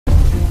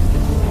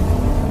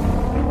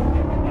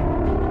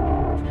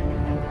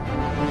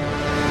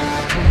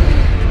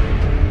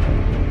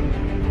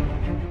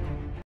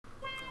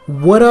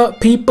What up,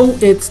 people?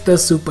 It's the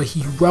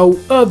superhero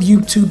of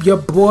YouTube, your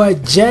boy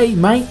Jay,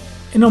 man,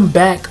 and I'm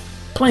back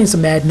playing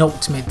some Madden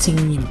Ultimate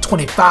Team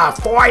 25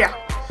 for ya.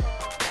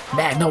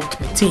 Madden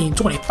Ultimate Team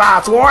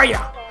 25 for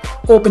ya.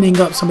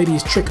 Opening up some of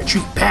these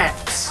trick-or-treat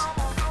packs.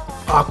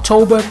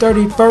 October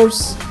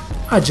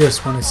 31st. I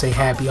just want to say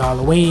happy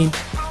Halloween.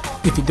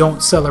 If you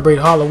don't celebrate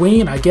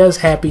Halloween, I guess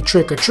happy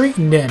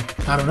trick-or-treating then.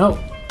 I don't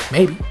know.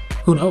 Maybe.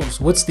 Who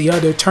knows? What's the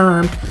other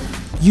term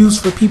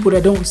used for people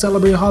that don't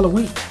celebrate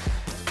Halloween?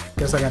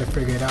 Guess I gotta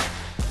figure it out.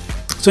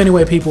 So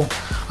anyway, people,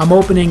 I'm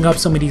opening up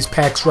some of these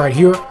packs right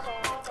here.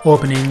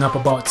 Opening up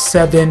about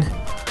 7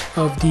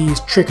 of these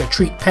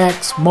trick-or-treat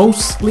packs.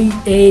 Mostly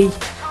a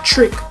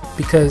trick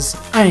because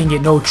I ain't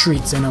get no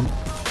treats in them.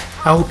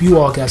 I hope you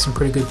all got some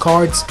pretty good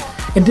cards.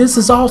 And this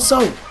is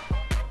also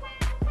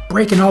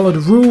breaking all of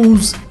the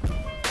rules.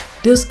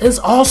 This is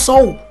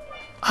also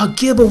a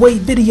giveaway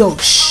video.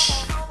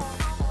 Shh.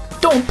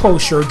 Don't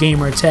post your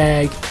gamer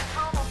tag.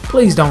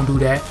 Please don't do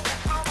that.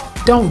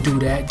 Don't do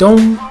that.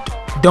 Don't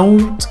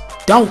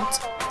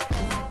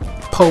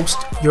post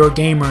your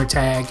gamer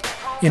tag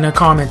in the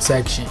comment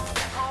section.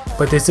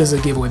 But this is a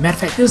giveaway. Matter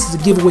of fact, this is a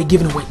giveaway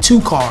giving away 2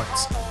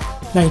 cards.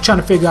 Now you're trying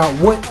to figure out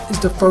what is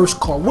the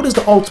first card. What is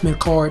the ultimate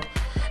card?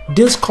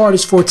 This card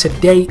is for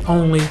today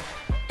only,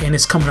 and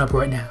it's coming up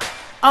right now.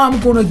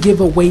 I'm gonna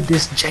give away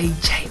this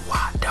JJ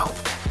Watt though.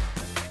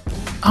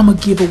 I'm gonna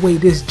give away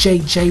this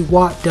JJ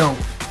Watt though.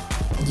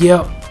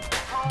 Yep,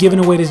 giving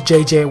away this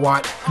JJ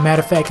Watt.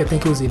 Matter of fact, I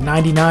think it was at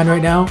 99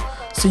 right now.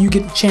 So you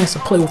get the chance to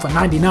play with a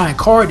 99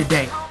 card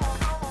today.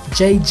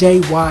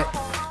 JJ Watt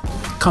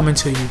coming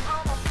to you.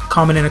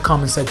 Comment in the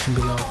comment section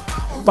below.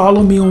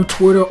 Follow me on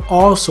Twitter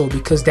also,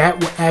 because that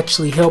will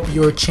actually help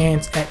your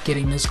chance at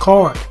getting this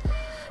card.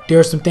 There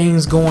are some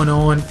things going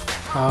on.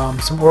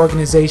 Some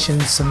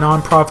organizations, some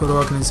non-profit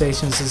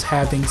organizations is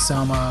having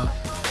some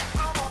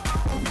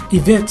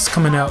events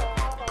coming up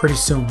pretty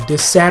soon.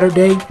 This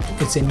Saturday,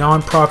 it's a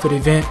non-profit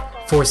event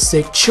for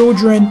sick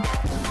children.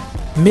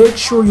 Make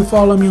sure you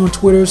follow me on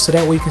Twitter so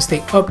that way you can stay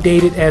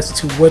updated as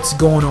to what's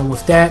going on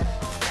with that.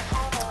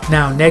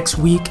 Now next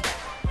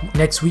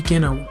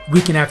weekend or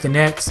weekend after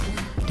next,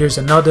 there's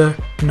another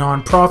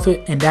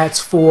non-profit, and that's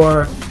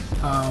for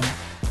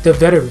the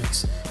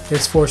veterans.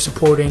 It's for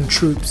supporting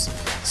troops.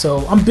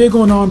 So I'm big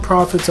on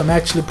non-profits. I'm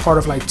actually part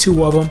of like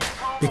 2 of them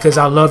because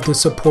I love to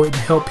support and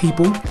help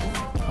people.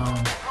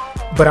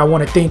 But I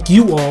want to thank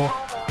you all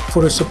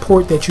for the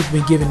support that you've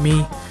been giving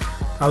me.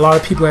 A lot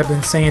of people have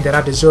been saying that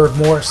I deserve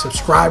more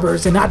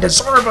subscribers and I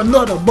deserve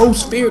another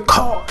most feared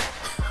card.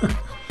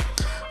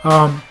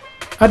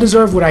 I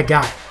deserve what I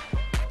got.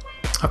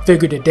 I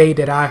figured the day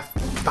that I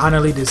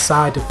finally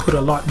decide to put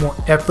a lot more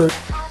effort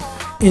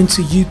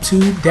into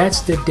YouTube,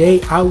 that's the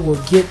day I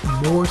will get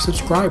more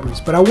subscribers.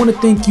 But I want to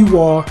thank you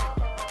all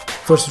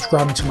for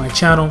subscribing to my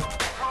channel.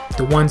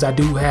 The ones I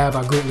do have,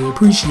 I greatly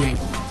appreciate.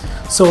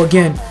 So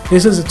again,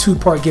 this is a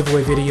 2-part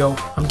giveaway video.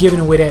 I'm giving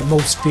away that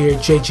most feared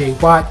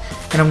JJ Watt,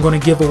 and I'm going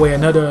to give away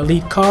another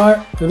elite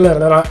card.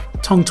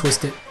 Tongue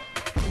twisted.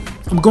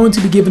 I'm going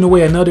to be giving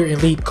away another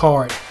elite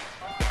card.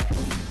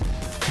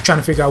 You're trying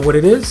to figure out what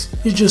it is?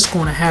 You're just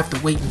going to have to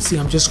wait and see.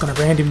 I'm just going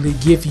to randomly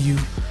give you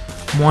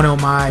one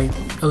of my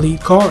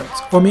elite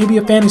cards, or maybe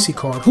a fantasy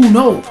card. Who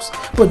knows?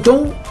 But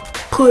don't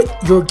put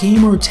your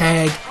gamer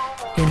tag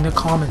in the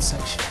comment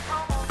section.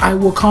 I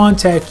will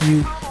contact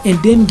you and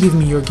then give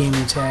me your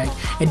gamer tag,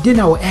 and then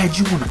I will add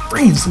you on a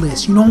friends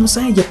list. You know what I'm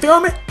saying? You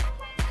feel me?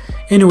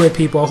 Anyway,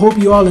 people, I hope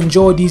you all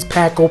enjoyed these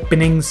pack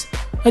openings.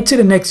 Until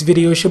the next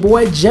video, it's your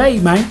boy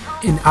Jay, man,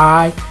 and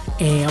I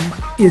am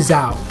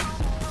out.